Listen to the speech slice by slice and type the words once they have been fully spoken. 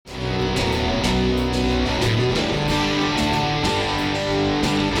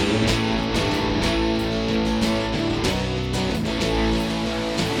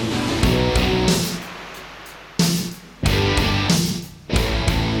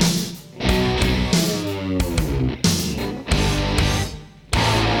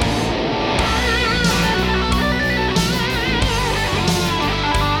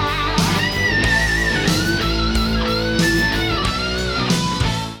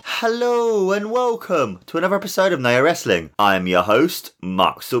Hello and welcome to another episode of Naya Wrestling. I am your host,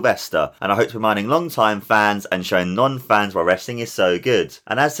 Mark Sylvester, and I hope to be reminding long-time fans and showing non-fans why wrestling is so good.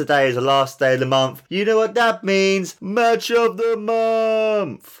 And as today is the last day of the month, you know what that means, Match of the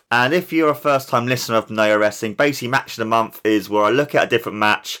Month! And if you're a first-time listener of Naya Wrestling, basically Match of the Month is where I look at a different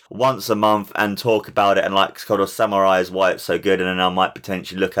match once a month and talk about it and kind of summarise why it's so good, and then I might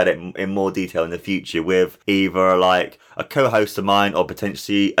potentially look at it in more detail in the future with either a co-host of mine or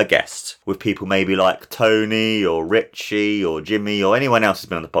potentially a guest with people maybe like Tony or Richie or Jimmy or anyone else who's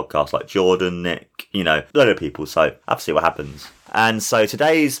been on the podcast like Jordan, Nick, a lot of people. So I'll see what happens. And so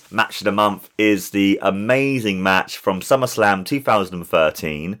today's match of the month is the amazing match from SummerSlam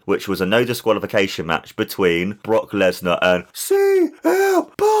 2013, which was a no disqualification match between Brock Lesnar and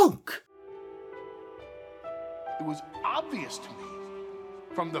CM Punk. It was obvious to me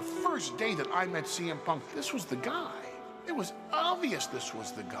from the first day that I met CM Punk, this was the guy. It was obvious this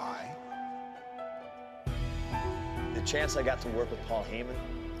was the guy. The chance I got to work with Paul Heyman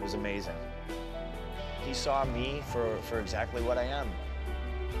was amazing. He saw me for exactly what I am.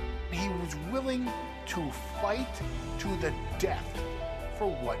 He was willing to fight to the death for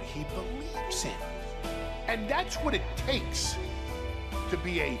what he believes in. And that's what it takes to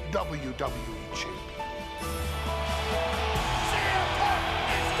be a WWE champion.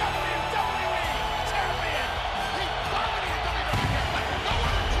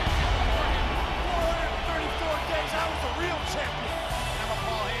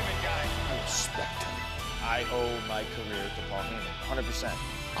 I owe my career to Paul Heyman, 100%.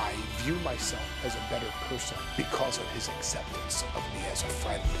 I view myself as a better person because of his acceptance of me as a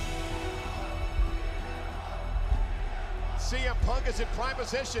friend. CM Punk is in prime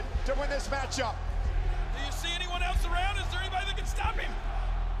position to win this matchup. Do you see anyone else around? Is there anybody that can stop him?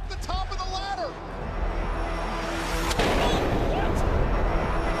 The top of the ladder.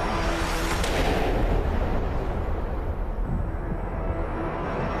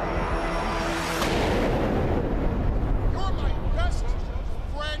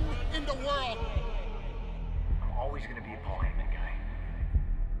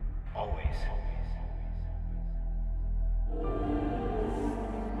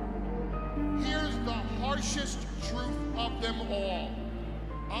 Truth of them all.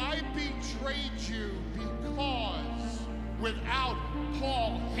 I betrayed you because without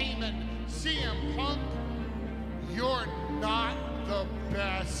Paul Heyman, CM Punk, you're not the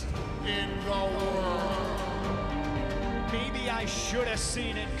best in the world. Maybe I should have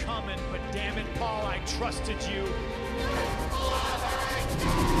seen it coming, but damn it, Paul, I trusted you.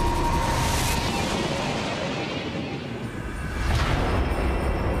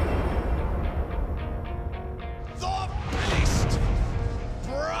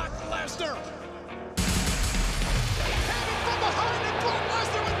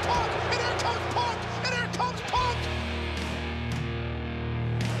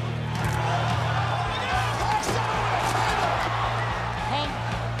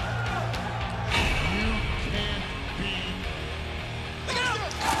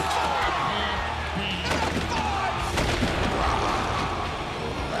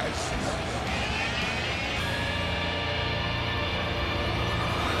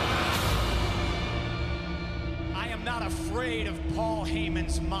 Not afraid of Paul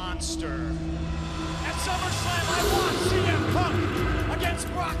Heyman's monster. At SummerSlam, I want CM Punk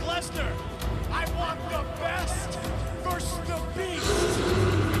against Brock Lesnar. I want the best versus the beast.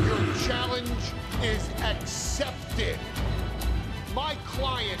 Your challenge is accepted. My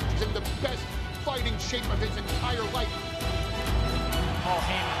client is in the best fighting shape of his entire life. Paul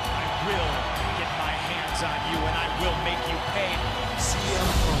Heyman, I will get my hands on you and I will make you pay. CM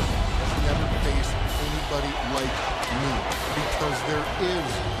Punk has never faced anybody like me, because there is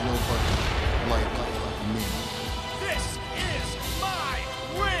nobody like me. This is my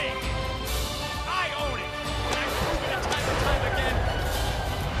ring. I own it. And I've proven it time and time again.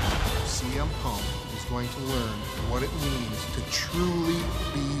 CM Punk is going to learn what it means to truly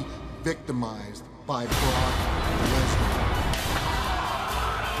be victimized by Brock Lesnar.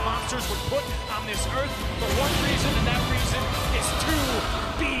 Monsters were put on this earth for one reason, and that reason is to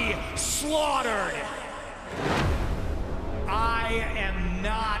be slaughtered. I am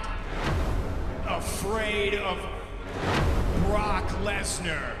not afraid of Brock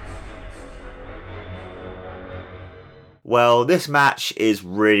Lesnar. Well, this match is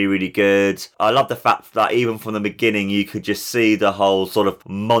really, really good. I love the fact that even from the beginning, you could just see the whole sort of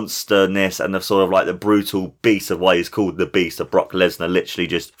monsterness and the sort of like the brutal beast of why he's called the Beast of Brock Lesnar, literally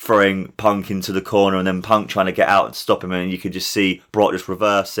just throwing Punk into the corner and then Punk trying to get out and stop him, and you could just see Brock just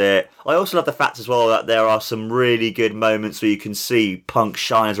reverse it. I also love the fact as well that there are some really good moments where you can see Punk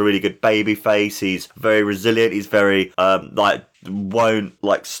shine as a really good babyface. He's very resilient. He's very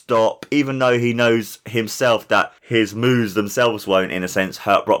won't stop, even though he knows himself that his moves themselves won't in a sense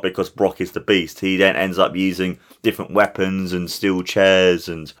hurt Brock because Brock is the Beast. He then ends up using different weapons and steel chairs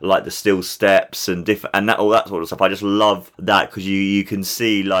and like the steel steps and different and that all that sort of stuff. I just love that because you can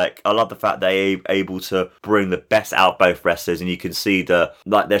see I love the fact they're able to bring the best out both wrestlers, and you can see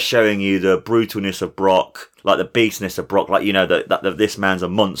they're showing you the brutalness of Brock, like the beastness of Brock, that this man's a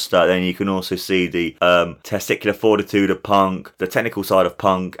monster. Then you can also see the testicular fortitude of Punk, the technical side of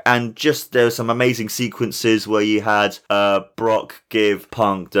Punk, and just there were some amazing sequences where you had Brock give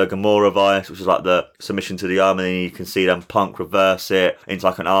Punk the Gamora Vice, which is like the submission to the arm, and then you can see then Punk reverse it into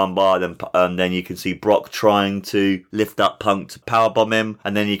like an armbar, then you can see Brock trying to lift up Punk to powerbomb him,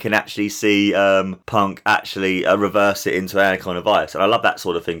 and then you can actually see Punk actually reverse it into Anaconda Vice. And I love that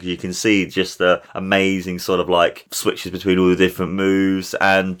sort of thing because you can see just the amazing sort of like switches between all the different moves,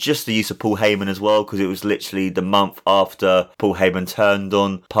 and just the use of Paul Heyman as well, because it was literally the month after Paul Heyman turned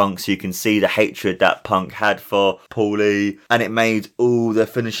on Punk, so you can see the hatred that Punk had for Paulie, and it made all the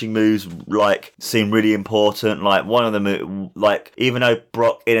finishing moves seem really important. Like one of them, even though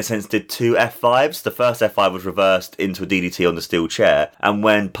Brock in a sense did two F5s, the first F5 was reversed into a DDT on the steel chair, and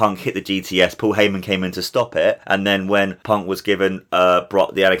when Punk hit the GTS, Paul Heyman came in to stop it, and then when Punk was given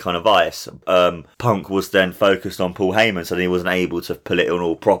Brock the Anaconda Vice, Punk was then focused on Paul Heyman, so then he wasn't able to pull it on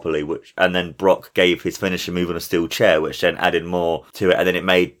all properly, and then Brock gave his finishing move on a steel chair, which then added more to it, and then it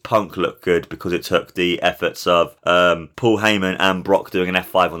made Punk look good because it took the efforts of Paul Heyman and Brock doing an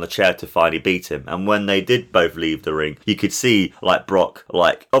F5 on the chair to finally beat him. And when they did both leave the ring, you could see Brock,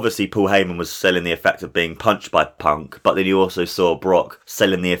 obviously Paul Heyman was selling the effect of being punched by Punk, but then you also saw Brock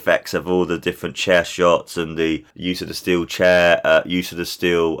selling the effects of all the different chair shots and the use of the steel chair, use of the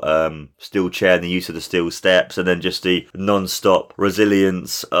steel chair and the use of the steel steps, and then just the non-stop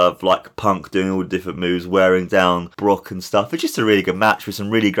resilience of Punk doing all the different moves, wearing down Brock and stuff. It's just a really good match with some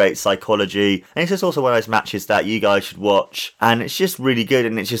really great psychology, and it's just also one of those matches that you guys should watch, and it's just really good.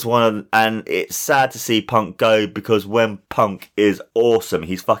 And it's just and it's sad to see Punk go, because when Punk is awesome,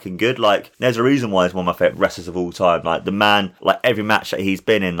 he's fucking good. There's a reason why he's one of my favourite wrestlers of all time. The man, every match that he's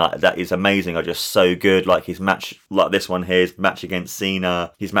been in, that is amazing, are just so good. His match, this one here, his match against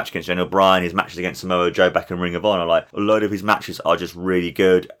Cena, his match against Daniel Bryan, his matches against Samoa Joe back in Ring of Honor, a load of his matches are just really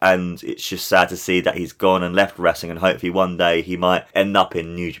good, and it's just sad to see that he's gone and left wrestling, and hopefully one day he might end up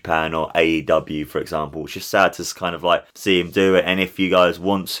in New Japan or AEW, for example. It's just sad to kind of see him do it. And if you guys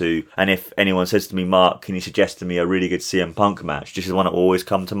want to, and if anyone says to me, Mark, can you suggest to me a really good CM Punk match, this is one that will always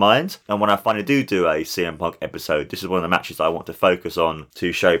come to mind. And when I finally do a CM Punk episode, this is one of the matches I want to focus on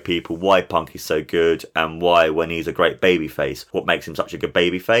to show people why Punk is so good, and why, when he's a great babyface, what makes him such a good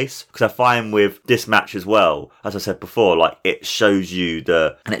babyface. Because I find with this match as well, as I said before, it shows you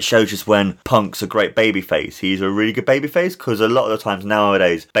it shows just when Punk's a great babyface, he's a really good babyface, because a lot of the times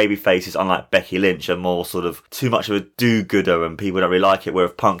nowadays, babyfaces, unlike Becky Lynch, are more sort of too much of a do-gooder, and people don't really like it, where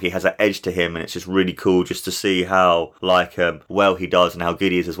with Punk, he has an edge to him, and it's just really cool just to see how, well he does and how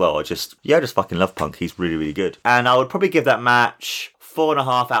good he is as well. I just fucking love Punk. He's really, really good. And I would probably give that match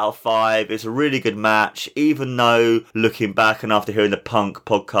 4.5 out of 5. It's a really good match, even though looking back and after hearing the Punk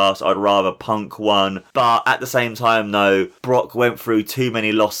podcast, I'd rather Punk won. But at the same time though, Brock went through too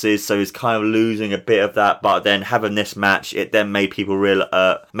many losses, so he's kind of losing a bit of that. But then having this match, it then made people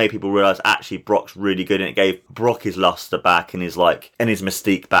realize actually Brock's really good, and it gave Brock his luster back and his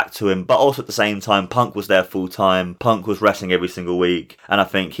mystique back to him. But also at the same time, Punk was there full time. Punk was wrestling every single week, and I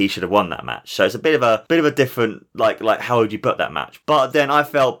think he should have won that match. So it's a bit of a different how would you put that match? But then I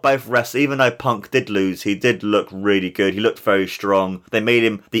felt both wrestlers, even though Punk did lose, he did look really good. He looked very strong. They made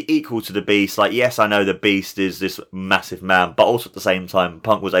him the equal to the Beast. Yes, I know the Beast is this massive man, but also at the same time,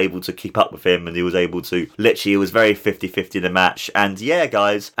 Punk was able to keep up with him, and he was able to, literally, it was very 50-50 in the match. And yeah,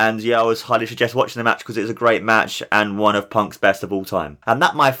 guys, I was highly suggest watching the match, because it was a great match, and one of Punk's best of all time. And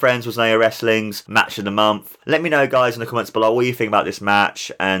that, my friends, was Naya Wrestling's Match of the Month. Let me know, guys, in the comments below what you think about this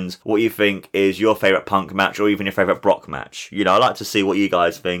match, and what you think is your favourite Punk match, or even your favourite Brock match. I like to see what you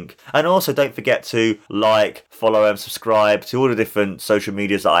guys think. And also don't forget to follow and subscribe to all the different social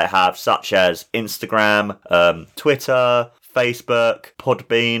medias that I have, such as Instagram, Twitter, Facebook,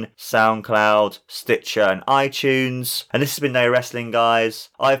 Podbean, SoundCloud, Stitcher and iTunes. And this has been No Wrestling, guys.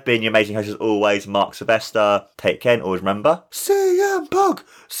 I've been your amazing host as always, Mark Sylvester. Take care and always remember, CM Punk,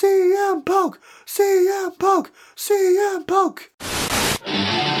 CM Punk, CM Punk, CM Punk.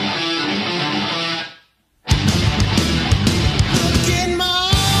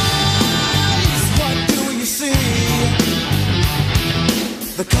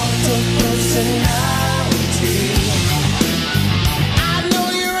 The cult of personality. I know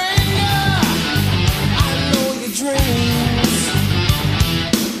your anger, I know your dreams.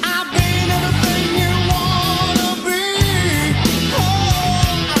 I've been everything you wanna be. Oh,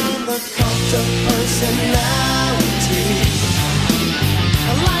 I'm the cult of personality.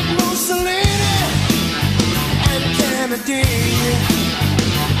 Like Mussolini and Kennedy,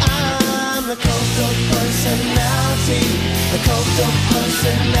 I'm the cult of personality. The cult of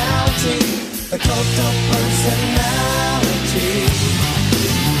personality, the cult of personality.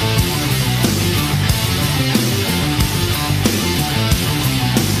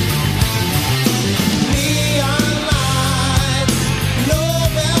 Neon lights,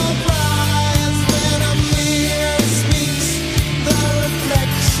 Nobel Prize. When a mirror speaks, the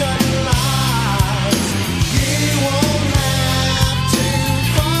reflection lies. You won't have to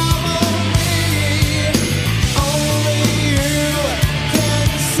follow me. Only you can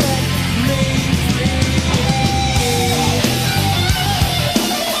set me free.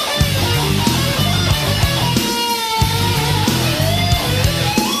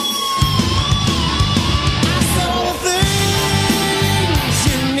 I saw the things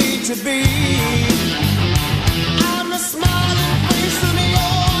you need to be. I'm the smiling face on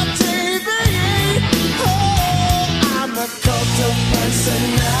your TV. Oh, I'm the cult of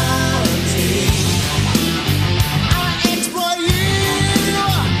personality. I exploit you,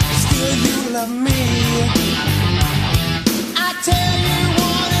 still you love me. I tell you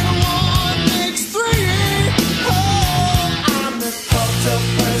 1 and 1 makes 3. Oh, I'm the cult of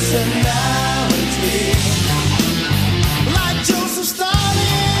personality. Like Joseph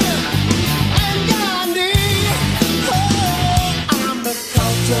Stalin and Gandhi. Oh, I'm the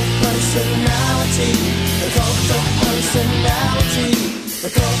cult of personality. The cult of personality. The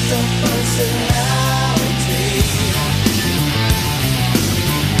cult of personality.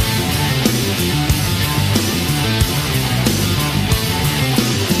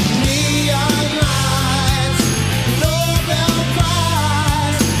 Neon lights, Nobel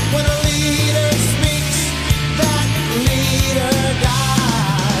Prize. When a leader speaks, that leader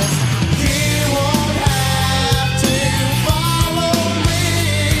dies. You won't have to follow me.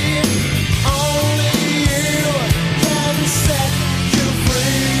 Only you can set you free.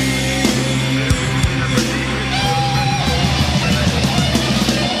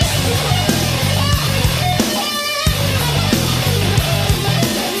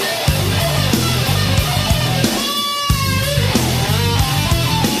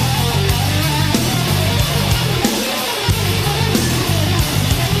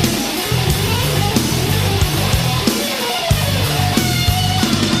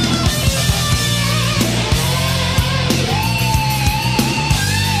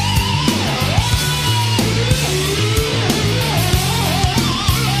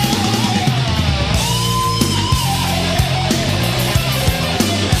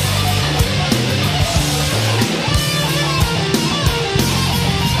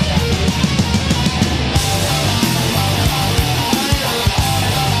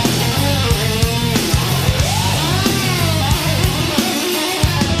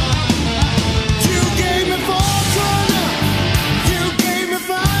 You gave me fortune, you gave me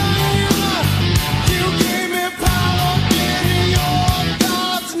fame, you gave me power in your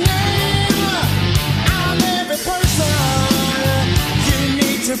God's name. I'm every person you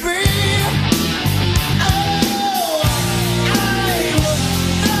need to be.